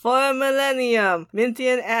For a millennium, Minty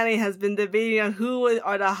and Annie has been debating on who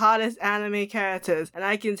are the hottest anime characters, and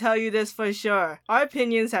I can tell you this for sure. Our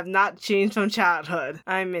opinions have not changed from childhood.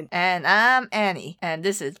 I'm Minty. And I'm Annie, and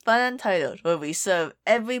this is Fun Untitled, where we serve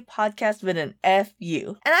every podcast with an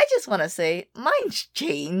FU. And I just want to say, mine's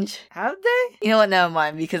changed. Have they? You know what, never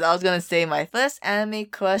mind, because I was going to say my first anime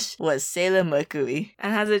crush was Sailor Mercury.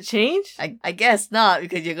 And has it changed? I guess not,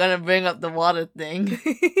 because you're going to bring up the water thing.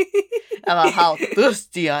 About how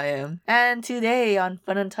thirsty I am. And today on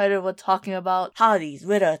Fun Untitled, we're talking about hotties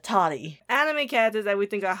with a toddy. Anime characters that we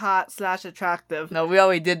think are hot/attractive. No, we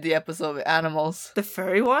already did the episode with animals. The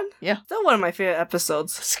furry one? Yeah. Still one of my favorite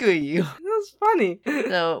episodes. Screw you. That was funny.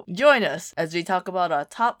 So, join us as we talk about our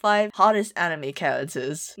top 5 hottest anime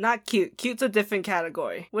characters. Not cute. Cute's a different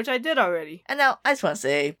category, which I did already. And now, I just want to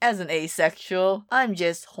say, as an asexual, I'm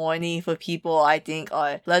just horny for people I think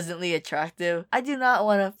are pleasantly attractive. I do not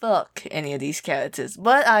want to fuck any of these characters,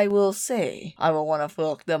 but I will say I will want to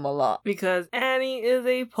fuck them a lot. Because Annie is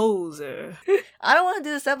a poser. I don't want to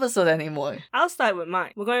do this episode anymore. I'll start with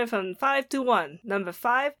mine. We're going from 5 to 1. Number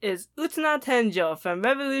 5 is Utena Tenjo from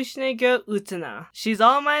Revolutionary Girl Utena. She's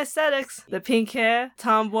all my aesthetics. The pink hair,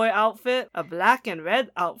 tomboy outfit, a black and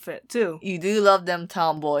red outfit too. You do love them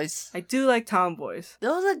tomboys. I do like tomboys.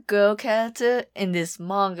 There was a girl character in this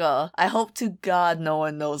manga. I hope to God no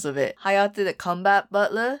one knows of it. Hayate the Combat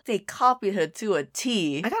Butler. They copied her to a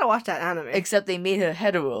T. I gotta watch that anime. Except they made her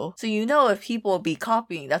hetero. So you know if people be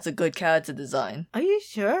copying, that's a good character design. Are you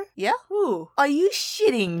sure? Yeah? Who? Are you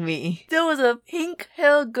shitting me? There was a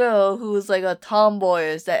pink-haired girl who was like a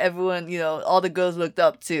tomboyish that everyone, you know, all the girls looked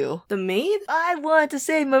up to. The maid? I wanted to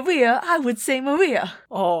say Maria. I would say Maria.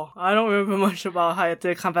 Oh, I don't remember much about Hayate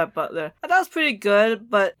the Combat Butler. I thought it was pretty good,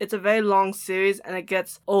 but it's a very long series and it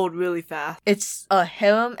gets old really fast. It's a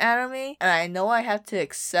harem anime, and I know I have to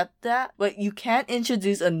accept that, but you can't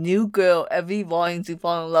introduce a new girl every volume to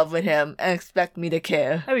fall in love with him and expect me to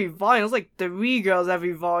care. Every volume, it's like 3 girls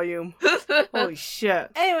every volume. Holy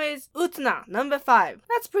shit. Anyways, Utena, number 5.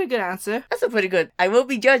 That's a pretty good answer. That's a pretty good. I will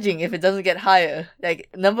be judging if it doesn't get higher. Like,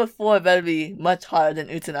 number 4 better be much higher than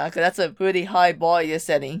Utena, because that's a pretty high bar you're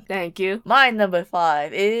setting. Thank you. My number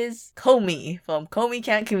 5 is Komi from Komi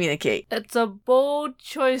Can't Communicate. It's a bold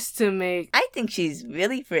choice to make. I think she's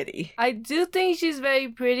really pretty. I do think she's very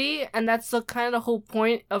pretty, and that's the kind of whole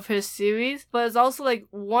point of her series. But it's also like,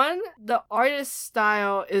 1, the artist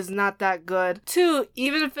style is not that good. 2,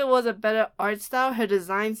 even if it was a better art style, her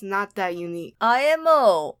design's not that unique.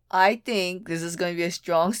 IMO. I think this is going to be a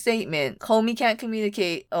strong statement. Komi Can't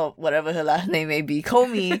Communicate, or whatever her last name may be.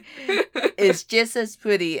 Komi is just as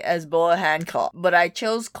pretty as Boa Hancock. But I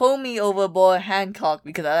chose Komi over Boa Hancock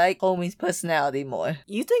because I like Komi's personality more.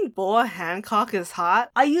 You think Boa Hancock is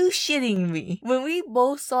hot? Are you shitting me? When we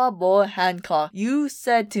both saw Boa Hancock, you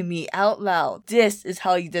said to me out loud, this is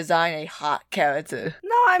how you design a hot character.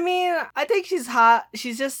 No, I mean, I think she's hot.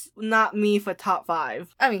 She's just not me for top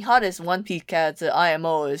 5. I mean, hottest One Piece character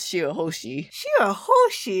IMO is Shirahoshi.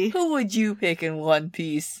 Shirahoshi? Who would you pick in One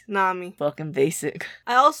Piece? Nami. Fucking basic.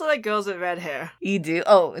 I also like girls with red hair. You do?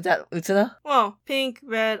 Oh, is that Utena? Well, pink,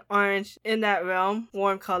 red, orange, in that realm.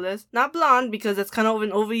 Warm colors. Not blonde because it's kind of an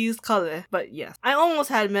overused color, but yes. I almost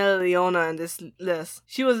had Melaleuona in this list.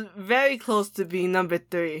 She was very close to being number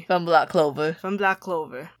 3. From Black Clover. From Black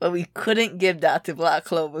Clover. But we couldn't give that to Black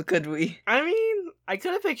Clover, could we? I mean, I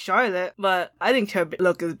could have picked Charlotte, but I think her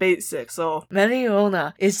look is basic, so...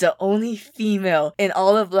 Melaleuona is the only female in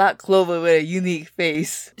all of Black Clover with a unique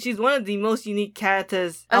face. She's one of the most unique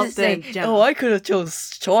characters out there in general. Oh, I could have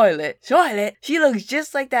chose Charlotte. Charlotte? She looks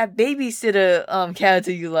just like that babysitter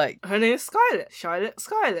character you like. Her name is Scarlet. Charlotte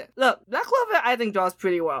Scarlet. Look, Black Clover I think draws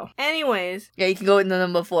pretty well. Anyways. Yeah, you can go with the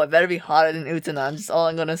number 4. It better be hotter than Utena. That's all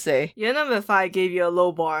I'm gonna say. Your number 5 gave you a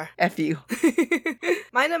low bar. F you.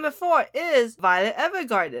 My number 4 is Violet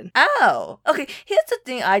Evergarden. Ow! Okay, here's the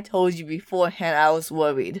thing I told you beforehand I was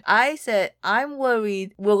worried. I said, I'm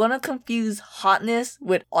worried we're gonna confuse hotness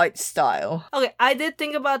with art style. Okay, I did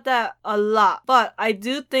think about that a lot, but I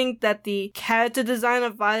do think that the character design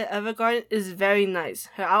of Violet Evergarden is very nice.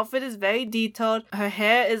 Her outfit is very detailed. Her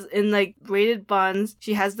hair is in like braided buns.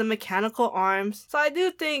 She has the mechanical arms. So I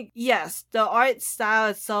do think, yes, the art style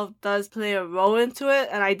itself does play a role into it,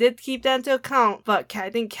 and I did keep that into account, but I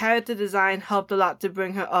think character design helped a lot to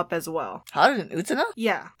bring her up as well. Hotter than Utena?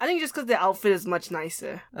 Yeah, I think just because the outfit is much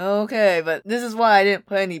nicer. Okay, but this is why I didn't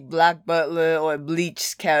put any Black Butler or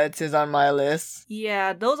Bleach characters on my list.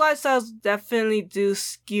 Yeah, those art styles definitely do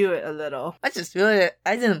skew it a little. I just feel that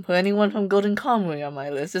I didn't put anyone from Golden Kamuy on my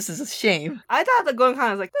list. This is a shame. I thought the Golden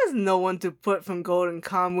Kamuy was like, there's no one to put from Golden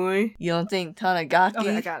Kamuy. You don't think Tanagaki?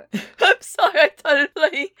 Okay, I got it. I'm sorry, I started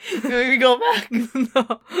playing. Can we go back?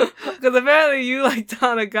 No, because apparently you like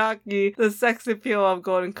Tanagaki, the sex appeal of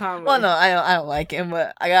Golden Kamuy. Well, no, I don't like him,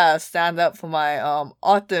 but I gotta stand up for my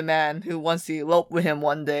Arthur man who wants to elope with him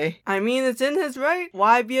one day. I mean, it's in his right.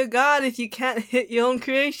 Why be a god if you can't hit your own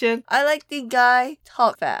creation? I like the guy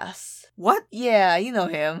talk fast. What? Yeah, you know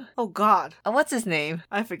him. Oh god, What's his name?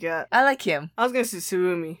 I forget. I like him. I was gonna say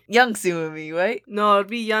Tsurumi. Young Sumi, right? No, it'd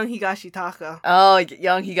be young Higashitaka. Oh,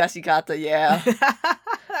 Young Higashikata, yeah.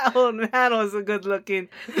 That old man was a good looking.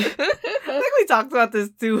 I think we talked about this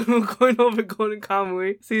too when we were going over Golden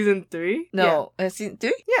Kamuy season 3. No, season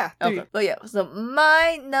 3? Yeah, 3. Okay. But yeah, so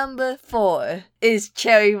my number 4 is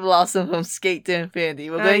Cherry Blossom from Skate to Infinity.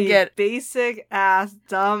 We're gonna You get basic ass,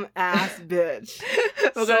 dumb ass bitch.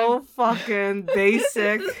 We're So fucking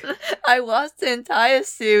basic. I watched the entire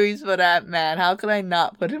series for that man. How could I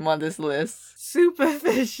not put him on this list?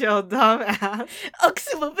 Superficial, dumb ass. Oh,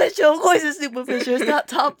 superficial. Of course it's superficial. It's not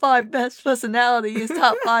top 5 best personality. It's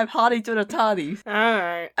top 5 hottie to the toddies.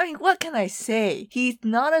 Alright. I mean, what can I say? He's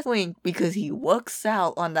not a twink because he works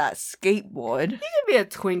out on that skateboard. He could be a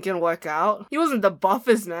twink and work out. He wasn't the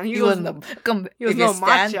buffest man. He wasn't a, he was if you no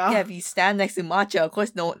stand, matcha. Yeah, if you stand next to Matcha, of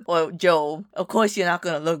course no, or Joe, of course you're not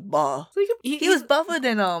gonna look buff. So He was buffer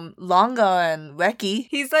than Longa and Reki.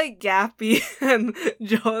 He's like Gappy and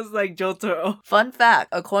Joe's like Jotaro. Fun fact,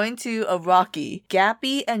 according to Araki,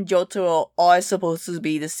 Gappy and Jotaro are supposed to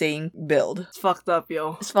be the same build. It's fucked up,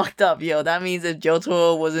 yo. It's fucked up, yo. That means if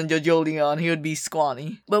Jotaro wasn't Jojo Leon, he would be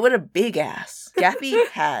scrawny. But with a big ass. Gappy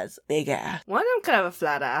has big ass. One of them could have a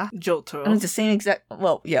flat ass. Jotaro. I mean, the same exact.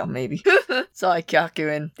 Well, yeah, maybe. Sorry,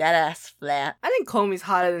 Kyakurin. That ass flat. I think Komi's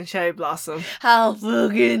hotter than Cherry Blossom. How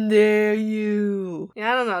fucking dare you?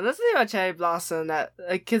 Yeah, I don't know. There's something about Cherry Blossom that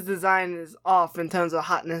like his design is off in terms of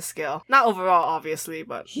hotness scale. Not overall, obviously,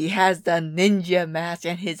 but He has the ninja mask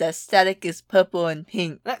and his aesthetic is purple and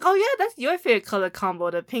pink. like, oh yeah, that's your favorite color combo,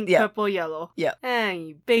 the pink, Yeah. purple, yellow. Yeah. And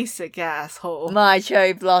you basic asshole. My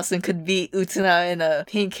Cherry Blossom could beat Utena in a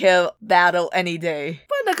pink hair battle any day.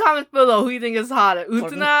 Put in the comments below who you think is hotter,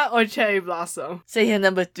 Utena or Cherry Blossom. Say your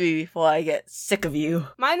number 3 before I get sick of you.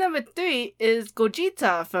 My number 3 is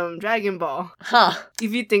Gogeta from Dragon Ball. Huh.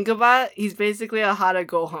 If you think about it, he's basically a hotter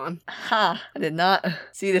Gohan. Huh. I did not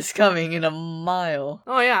see this coming in a mile.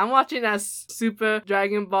 Oh yeah, I'm watching that Super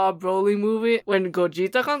Dragon Ball Broly movie when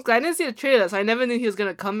Gogeta comes. 'Cause I didn't see the trailer, so I never knew he was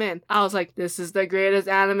gonna come in. I was like, this is the greatest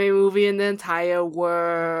anime movie in the entire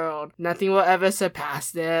world. Nothing will ever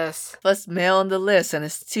surpass this. First male on the list, and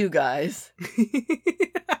it's 2 guys.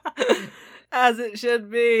 As it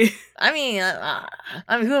should be. I mean,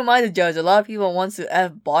 who am I to judge? A lot of people want to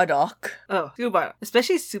F Bardock. Oh, Super.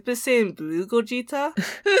 Especially Super Saiyan Blue Gogeta.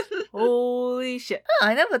 Holy shit. Oh,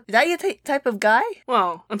 I never. Is that your type of guy?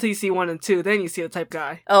 Well, until you see 1 and 2, then you see the type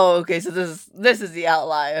guy. Oh, okay. So this is the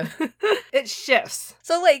outlier. It shifts.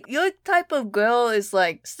 So like, your type of girl is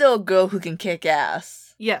like still a girl who can kick ass.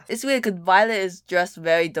 Yes. It's weird because Violet is dressed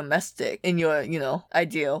very domestic in your,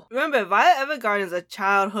 ideal. Remember, Violet Evergarden is a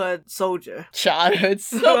childhood soldier. Childhood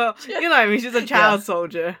Well, soldier. you know what I mean? She's a child Yeah.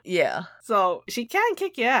 soldier. Yeah. So she can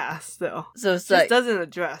kick your ass still. So it's Just like, doesn't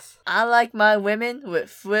address. I like my women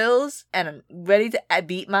with frills and ready to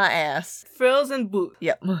beat my ass. Frills and boots.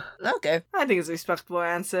 Yep. Okay. I think it's a respectable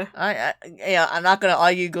answer. I'm not gonna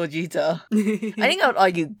argue Gogeta. I think I would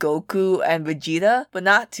argue Goku and Vegeta, but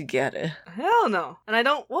not together. Hell no. And I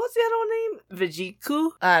don't. What was the other one name?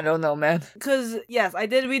 Vejiku? I don't know, man. Because, yes, I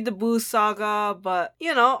did read the Boo saga, but,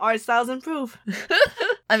 art styles improve.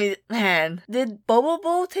 I mean, man, did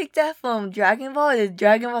Bobobo take that from Dragon Ball? Or did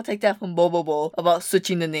Dragon Ball take that from Bobobo about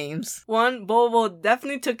switching the names? 1, Bobo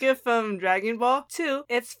definitely took it from Dragon Ball. 2,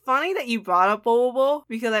 it's funny that you brought up Bobo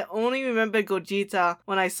because I only remembered Gogeta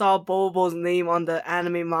when I saw Bobo's name on the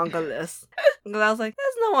anime manga list. Because I was like,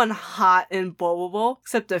 there's no one hot in Bobo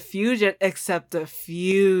except the fusions.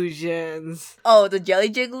 Oh, the Jelly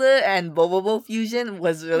Jiggler and Bobobo fusion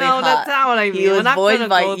was really No, hot. that's not what I mean. He We're was not voiced gonna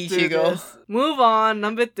by go through Ichigo. this. Move on,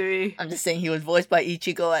 number 3. I'm just saying he was voiced by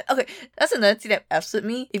Ichigo. And, okay, that's another thing that F's with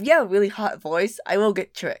me. If you have a really hot voice, I will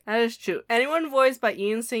get tricked. That is true. Anyone voiced by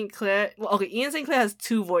Ian St. Clair... Well, okay, Ian St. Clair has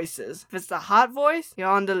 2 voices. If it's the hot voice, you're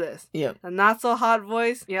on the list. Yep. The not so hot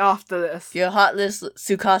voice, you're off the list. Your hot list,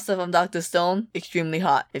 Tsukasa from Dr. Stone, extremely hot.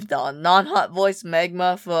 hot. If the non-hot voice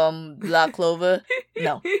Magma from Black Clover,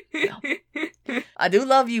 no. I do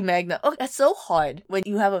love you, Magna. Oh, that's so hard when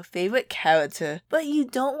you have a favorite character, but you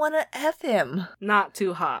don't want to F him. Not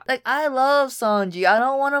too hot. Like, I love Sanji. I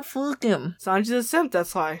don't want to fluke him. Sanji's a simp,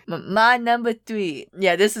 that's why. My number 3.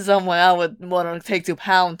 Yeah, this is someone I would want to take to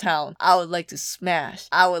Pound Town. I would like to smash.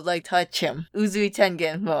 I would like to touch him. Uzui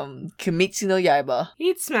Tengen from Kimetsu no Yaiba.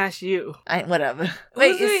 He'd smash you. Whatever.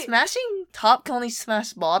 Wait, Uzui- is smashing top can only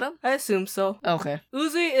smash bottom? I assume so. Okay.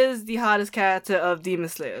 Uzui is the hottest character of Demon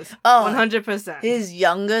Slayers. Oh, 100%. his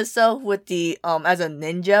younger self with the as a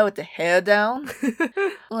ninja with the hair down.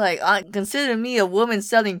 Like, I consider me a woman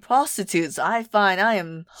selling prostitutes. I find I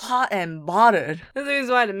am hot and bothered. That's the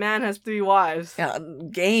reason why the man has 3 wives. Yeah,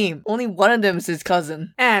 game. Only one of them is his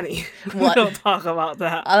cousin. Annie. What? We don't talk about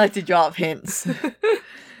that. I like to drop hints.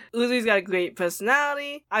 Uzui's got a great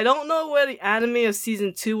personality. I don't know where the anime of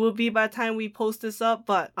season 2 will be by the time we post this up,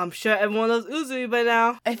 but I'm sure everyone loves Uzui by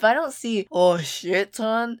now. If I don't see a shit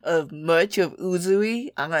ton of merch of Uzui,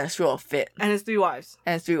 I'm gonna throw a fit. And his 3 wives.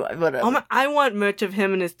 And 3 whatever. Oh my, I want merch of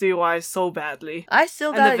him and his 3 wives so badly. I still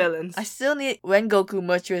And got the villains. I still need Rengoku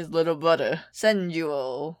merch of his little brother,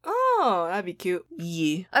 Senjuo. Oh, that'd be cute.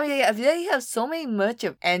 Yeah. I mean, if they have so many merch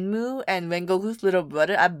of Enmu and Rengoku's little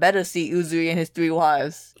brother, I better see Uzui and his 3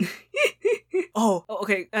 wives. Oh,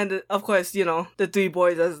 okay. And of course, you know, the 3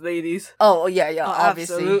 boys as ladies. Oh, yeah, Oh,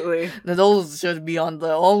 obviously. absolutely. Those should be on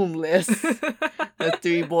their own list. The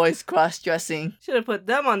 3 boys cross-dressing. Should have put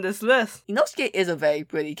them on this list. Inosuke is a very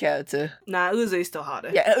pretty character. Nah, Uzui's still hotter.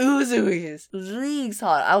 Yeah, Uzui is leagues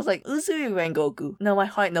hot. I was like, Uzui Rengoku. No, my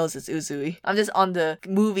heart knows it's Uzui. I'm just on the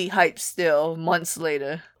movie hype still, months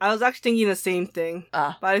later. I was actually thinking the same thing.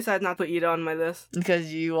 Ah, But I decided not to put Ida on my list.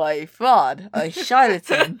 because you are a fraud, a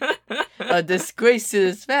charlatan, a disgrace to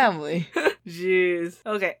this family. Jeez.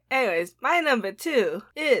 Okay, anyways, my number 2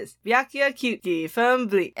 is Byakuya Kyuki from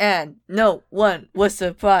Bleach. And no one was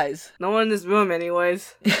surprised. No one in this room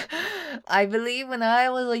anyways. I believe when I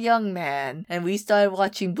was a young man and we started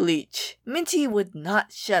watching Bleach, Minty would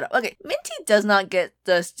not shut up. Okay, Minty does not get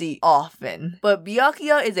thirsty often, but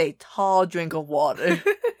Byakuya is a tall drink of water.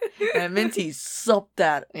 And Minty supped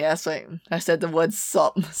that. Yeah, that's right. I said the word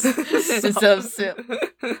sup instead of sip.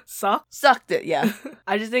 Suck? Sucked it, yeah.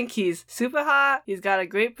 I just think he's super hot. He's got a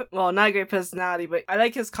great, well, not a great personality, but I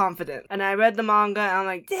like his confidence. And I read the manga and I'm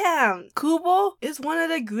like, damn, Kubo is one of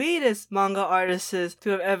the greatest manga artists to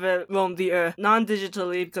have ever roamed the earth.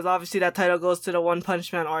 Non-digitally, because obviously that title goes to the One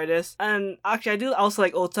Punch Man artist. And actually, I do also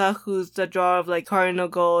like Ota, who's the drawer of like Kari no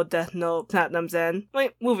Go, Death Note, Platinum Zen.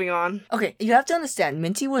 Wait, moving on. Okay, you have to understand,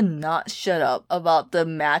 Minty would not shut up about the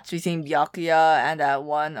match between Byakuya and that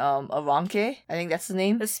one, Aranke. I think that's the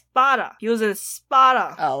name. Espada. He was in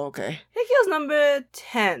Espada. Oh, okay. I think he was number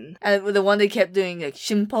 10. And the one they kept doing like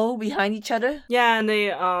shimpo behind each other. Yeah, and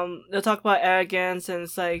they'll talk about arrogance, and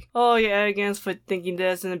it's like, oh, you're arrogant for thinking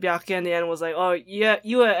this, and then Byakuya in the end was like, oh, yeah,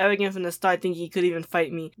 you were arrogant from the start thinking you could even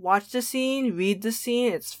fight me. Watch the scene, read the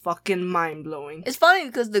scene, it's fucking mind-blowing. It's funny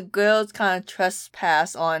because the girls kind of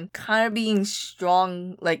trespass on kind of being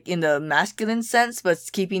strong, like in the masculine sense, but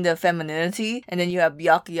keeping their femininity. And then you have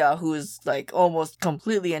Byakuya, who is like almost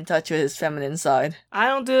completely in touch with his feminine side. I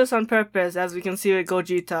don't do this on purpose, as we can see with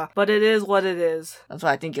Gogeta, but it is what it is. That's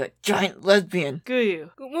why I think you're a giant lesbian. Screw you.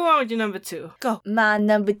 Move on with your number 2. Go. My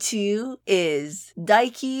number 2 is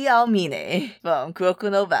Daiki Almine from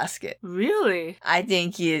Kuroko no Basket. Really? I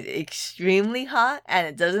think he is extremely hot, and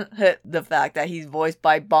it doesn't hurt the fact that he's voiced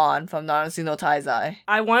by Bon from Naruto no Taizai.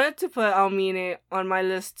 I wanted to put Almine on my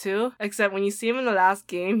list too, except when you see him in the last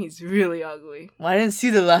game, he's really ugly. Well, I didn't see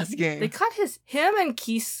the last They game. cut him and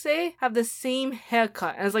Kisei have the same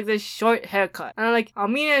haircut, and it's like this short haircut. And I'm like,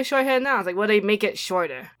 Almina has short hair now. It's like, well, they make it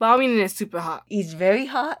shorter. But Almina is super hot. He's very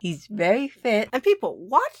hot, he's very fit. And people,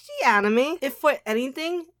 watch the anime, if for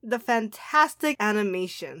anything, the fantastic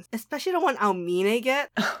animations, especially the one Almina get.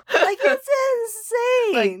 Like, it's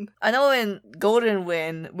insane. Like, I know in Golden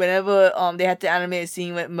Wind, whenever they had to animate a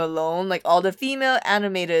scene with Malone, like all the female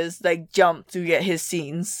animators like jumped to get his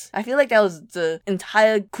scenes. I feel like that was the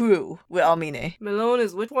entire crew with Almine. Malone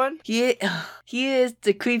is which one? He is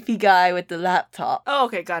the creepy guy with the laptop. Oh,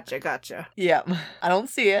 okay, gotcha. Yep. I don't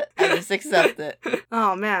see it. I just accept it.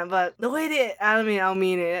 Oh man, but the way they animate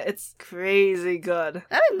Almina, it's crazy good.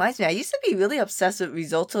 That reminds me, I used to be really obsessed with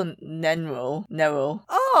Risotto Nero.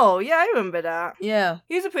 Oh, yeah, I remember that. Yeah,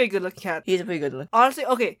 He's a pretty good looking cat. he's a pretty good look. Honestly,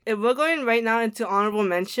 okay, if we're going right now into honorable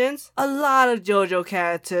mentions, a lot of JoJo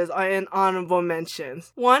characters are in honorable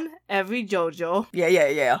mentions. One, every JoJo,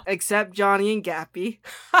 Yeah. except Johnny and Gappy.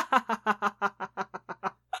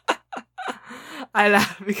 I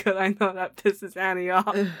laugh because I know that pisses Annie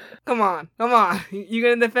off. Come on. You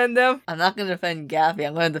gonna defend them? I'm not gonna defend Gappy.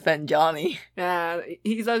 I'm gonna defend Johnny. Yeah,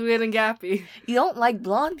 he's uglier than Gappy. You don't like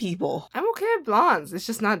blonde people. I'm okay with blondes. It's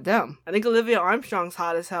just not them. I think Olivia Armstrong's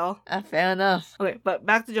hot as hell. Fair enough. Okay, but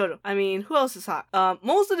back to JoJo. I mean, who else is hot?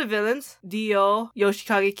 Most of the villains. Dio,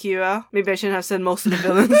 Yoshikage Kira. Maybe I shouldn't have said most of the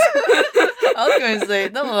villains. I was going to say,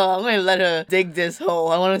 no, I'm going to let her dig this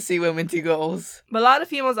hole. I want to see where Minty goes. But a lot of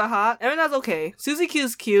females are hot. Erina's okay. Suzy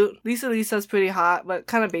Q's cute. Lisa's pretty hot, but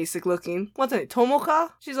kind of basic looking. What's her name?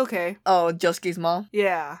 Tomoka? She's okay. Oh, Josuke's mom?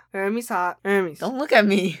 Yeah. Ermi's hot. Ermi's. Don't look at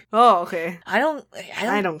me. Oh, okay. I don't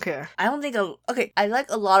care. I don't think okay, I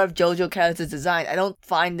like a lot of JoJo characters' design. I don't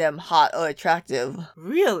find them hot or attractive.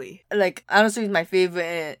 Really? Like, honestly, he's my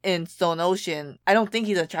favorite in Stone Ocean. I don't think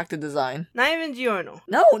he's attractive design. Not even Giorno.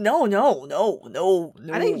 No.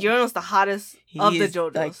 I think Giorno's the hottest of the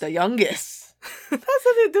JoJos. Like the youngest. That's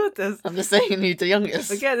what they do with this. I'm just saying he's the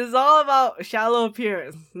youngest. Again, it's all about shallow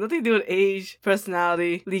appearance. Nothing to do with age,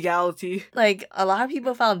 personality, legality. Like, a lot of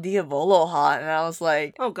people found Diavolo hot, and I was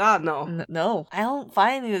like, oh god, no. No. I don't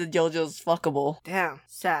find any of the JoJos fuckable. Damn.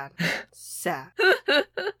 Sad. Sad.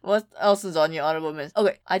 What else is on your honorable mention?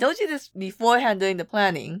 Okay, I told you this beforehand during the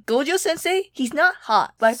planning. Gojo Sensei, he's not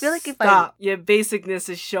hot, but I feel like if Stop. Your basicness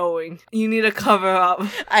is showing. You need to cover up.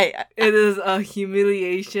 It is a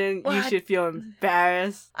humiliation. What? You should feel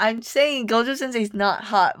embarrassed. I'm saying Gojo Sensei's not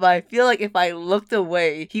hot, but I feel like if I looked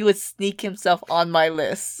away, he would sneak himself on my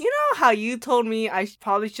list. You know how you told me I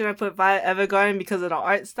probably shouldn't put Violet Evergarden because of the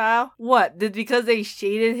art style? What? Because they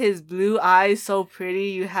shaded his blue eyes so pretty,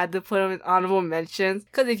 you had to put him in honorable mentions?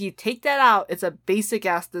 Because if you take that out, it's a basic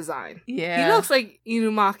ass design. Yeah. He looks like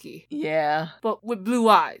Inumaki. Yeah. But with blue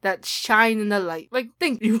eyes that shine in the light. Like,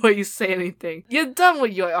 think before you say anything. You're done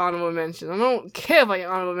with your honorable mentions. I don't care about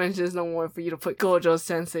your honorable mentions no more for you to put Gojo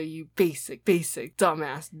Sensei, you basic,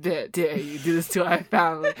 dumbass bit. Dare you do this to our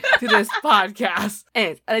family, to this podcast.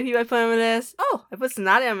 And other people I put on my list. Oh, I put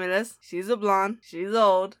Tsunade on my list. She's a blonde, she's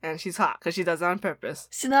old, and she's hot because she does it on purpose.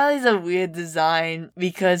 Tsunade's a weird design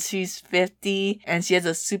because she's 50 and she has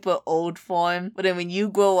a super old form. But then when you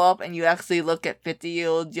grow up and you actually look at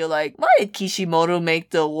 50-year-olds, you're like, why did Kishimoto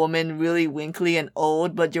make the woman really winkly and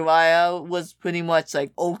old, but Jiraiya was pretty much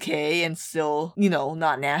like okay and still,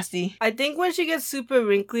 not nasty? I think when she gets super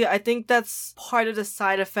wrinkly, I think that's part of the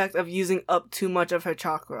side effect of using up too much of her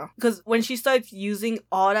chakra. Because when she starts using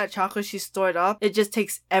all that chakra she stored up, it just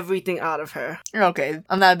takes everything out of her. Okay,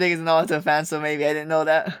 I'm not big as an Naruto fan, so maybe I didn't know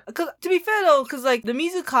that. Because to be fair though, because like the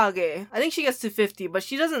Mizukage, I think she gets to 50, but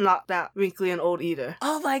she doesn't look that wrinkly and old either.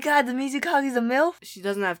 Oh my god, the Mizukage's a MILF? She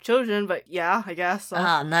doesn't have children, but yeah, I guess so.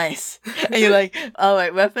 Ah, nice. And you're like,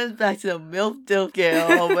 alright, reference back to the MILF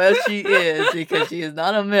Dilkale or where she is, because she is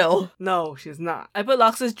not a MILF. No, she's not. I put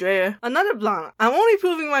Loxus Dreyer, another blonde. I'm only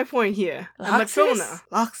proving my point here. And Matrona.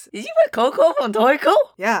 Loxus. Did you put Coco from Toriko?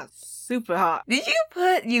 Yeah, super hot. Did you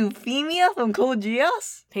put Euphemia from Code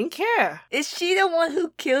Geass? Pink hair. Is she the one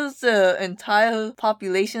who kills the entire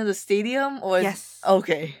population of the stadium? Or yes.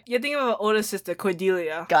 Okay. You're thinking of her older sister,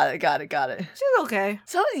 Cordelia. Got it. She's okay.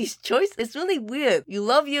 Some of these choices, it's really weird. You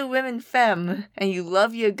love your women femme, and you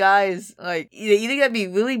love your guys, like, they either gotta be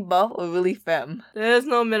really buff or really femme. There is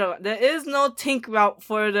no middle. There is no Tink route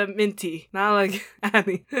for the Minty. Not like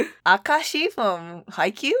Annie. Akashi from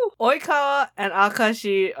Haikyuu? Oikawa and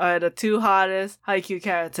Akashi are the two hottest Haikyuu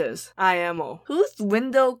characters. IMO. Who's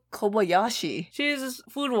Window Kobayashi? She's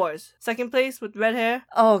Food Wars. Second place with red hair.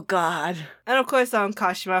 Oh god. And of course,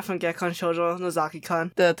 Kashima from Gekon Shoujo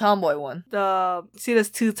Nozaki-kun. The tomboy one. There's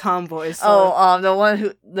two tomboys. So. The one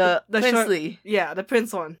who, the Princely. Yeah, the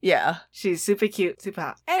prince one. Yeah. She's super cute, super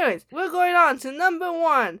hot. Anyways, we're going on to number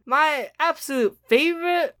 1. My absolute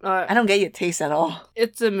favorite. I don't get your taste at all.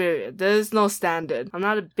 It's a myriad. There's no standard. I'm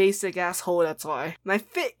not a basic asshole, that's why. My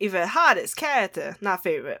favorite, hottest character, not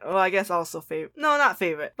favorite. Well, I guess also favorite. No, not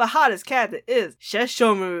favorite. But hottest character is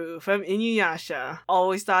Sesshomaru from Inuyasha.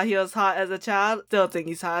 Always thought he was hot as a child. Still think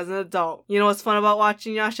he's hot as an adult. You know what's fun about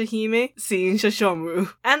watching Yashahime? Seeing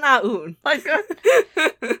Sesshomaru. And Aoun. My god.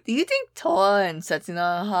 Do you think Toa and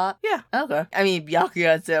Setsuna are hot? Yeah. Okay. I mean,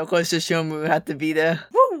 Byakuya, of course, Sesshomaru had to be there.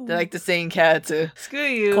 Woo! They're like the same character. Screw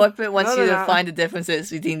you. Corporate wants you to not. find the differences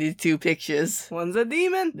between these two pictures. One's a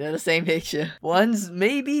demon. They're the same picture. One's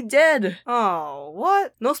maybe dead. Oh,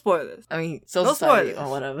 what? No spoilers. I mean, so no society spoilers.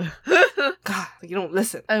 or whatever. God, you don't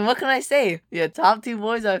listen. I mean, what can I say? Your top 2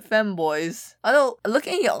 boys are femboys. Although,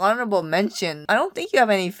 looking at your honorable mention, I don't think you have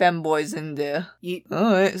any femboys in there.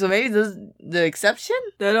 Alright, so maybe this is the exception?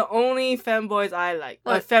 They're the only femboys I like.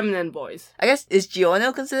 Or feminine boys. I guess, is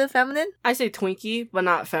Giorno considered feminine? I say Twinkie, but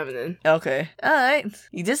not feminine. Okay. Alright.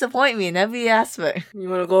 You disappoint me in every aspect. You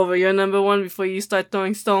want to go over your number one before you start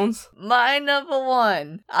throwing stones? My number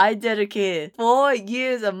one. I dedicated 4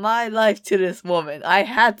 years of my life to this woman. I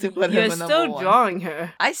had to put her You're for number still one. drawing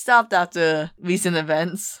her. I stopped after recent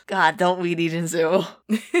events. God, don't read Eden Zero.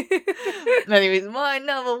 Anyways, my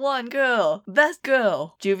number one girl, best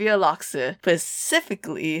girl, Juvia Loxer,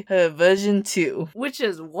 specifically her version 2. Which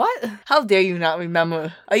is what? How dare you not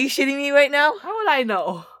remember? Are you shitting me right now? How would I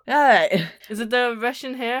know? Alright. Is it the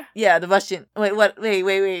Russian hair? Yeah, the Russian. Wait, what?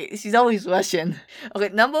 Wait. She's always Russian. Okay,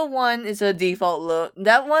 number one is her default look.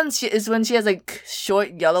 That one is when she has like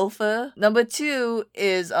short yellow fur. Number two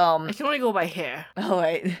is I can only go by hair.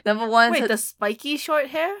 Alright. Number one. Wait, the spiky short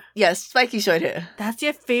hair? yeah, spiky short hair. That's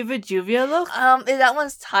your favorite Juvia look? That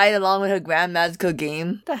one's tied along with her Grand Magical game.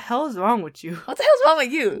 What the hell is wrong with you? What the hell's wrong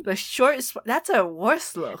with you? The short, that's her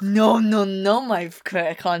worst look. No, my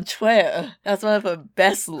contraire. That's one of her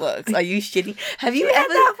best looks. Are you shitting? Have you You had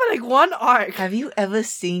ever? that for like one arc. Have you ever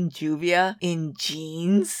seen Juvia in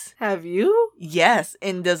jeans? Have you? Yes,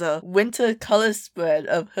 and there's a winter color spread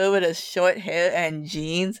of her with a short hair and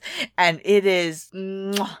jeans, and it is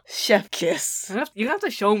chef kiss. You have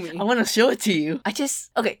to show me. I want to show it to you.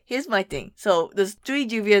 Okay, here's my thing. So there's 3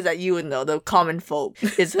 Juvias that you would know, the common folk.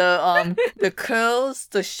 It's her the curls,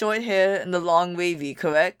 the short hair, and the long wavy,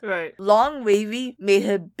 correct? Right. Long wavy made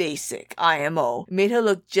her basic, IMO. Made her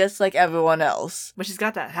look just like everyone else. But she's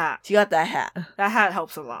got that hat. She got that hat. That hat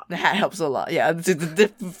helps a lot. The hat helps a lot, yeah, to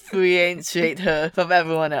differentiate her from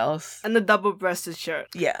everyone else. And the double-breasted shirt.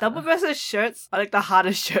 Yeah. Double-breasted shirts are like the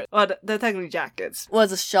hottest shirt. Well, they're technically jackets.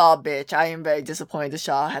 Was a Shaw bitch. I am very disappointed the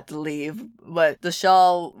Shaw had to leave. But the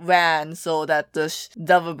Shaw ran so that the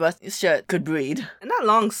double breast shirt could breathe. And that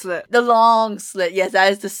long slit. The long slit. Yes,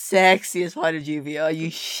 that is the sexiest part of Juvia. Are you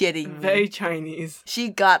shitting me? Very Chinese. She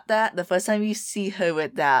got that. The first time you see her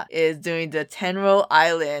with that is during the Tenro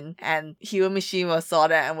Island. And Hiro Mishima saw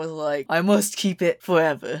that and was like, I must keep it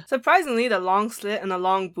forever. Surprisingly, the long slit and the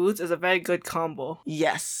long boots is a very good combo.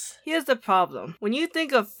 Yes. Here's the problem. When you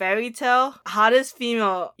think of Fairy Tail, hottest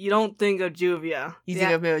female, you don't think of Juvia. You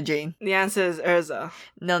think of Mary Jane? The answer is Urza.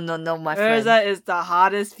 No, my friend. Urza is the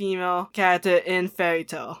hottest female character in Fairy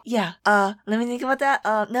Tail. Yeah, let me think about that.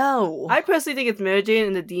 No. I personally think it's Mary Jane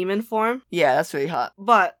in the demon form, Yeah, that's really hot.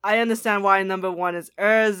 but I understand why number one is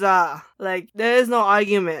Urza. Like, there is no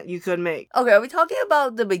argument you could make. Okay, are we talking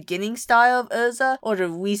about the beginning style of Urza or the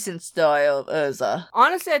recent style of Urza?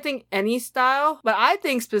 Honestly, I think any style, but I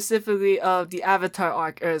think specifically of the Avatar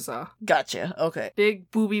arc Urza. Gotcha, okay.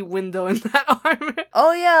 Big booby window in that armor.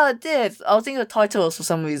 Oh yeah, it did. I was thinking of Turtles for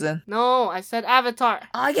some reason. No, I said Avatar.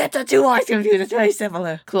 I get the two eyes confused. It's very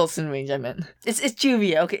similar. Close in range, I meant. It's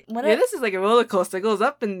Juvia, okay. Yeah, this is like a roller coaster. It goes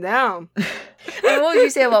up and down. What would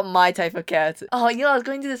you say about my type of character? Oh, I was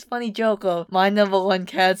going to this funny joke of my number one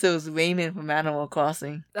character was Raymond from Animal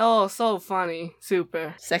Crossing. Oh, so funny.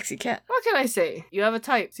 Super. Sexy cat. What can I say? You have a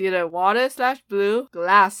type. It's either water/blue,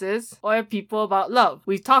 glasses, or people about love.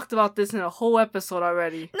 We've talked about this in a whole episode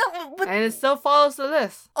already. No, but... And it still follows the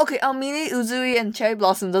list. Okay, Almine, Uzui, and Cherry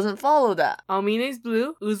Blossom doesn't follow that. Almine's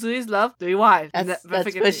blue, Uzui's love, 3 wives. That's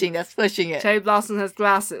pushing it. Cherry Blossom has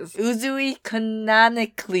glasses. Uzui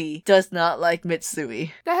canonically does not like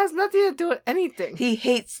Mitsui. That has nothing to do with anything. He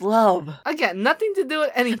hates love. Again, nothing to do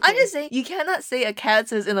with anything. I'm just saying, you cannot say a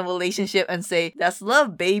character is in a relationship and say, that's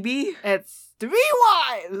love, baby. It's 3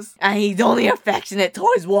 wives! And he's only affectionate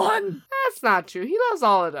towards one. That's not true. He loves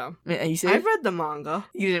all of them. Are you serious? I've read the manga.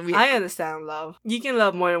 You didn't read I understand love. You can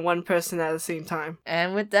love more than one person at the same time.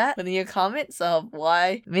 And with that, put in your comments of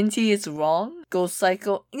why Minty is wrong. Go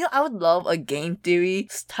Psycho. I would love a game theory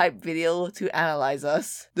type video to analyze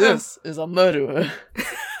us. This is a murderer.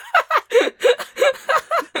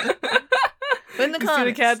 Put in the You see the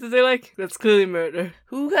comments. characters they like? That's clearly murder.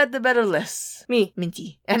 Who had the better list? Me.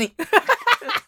 Minty.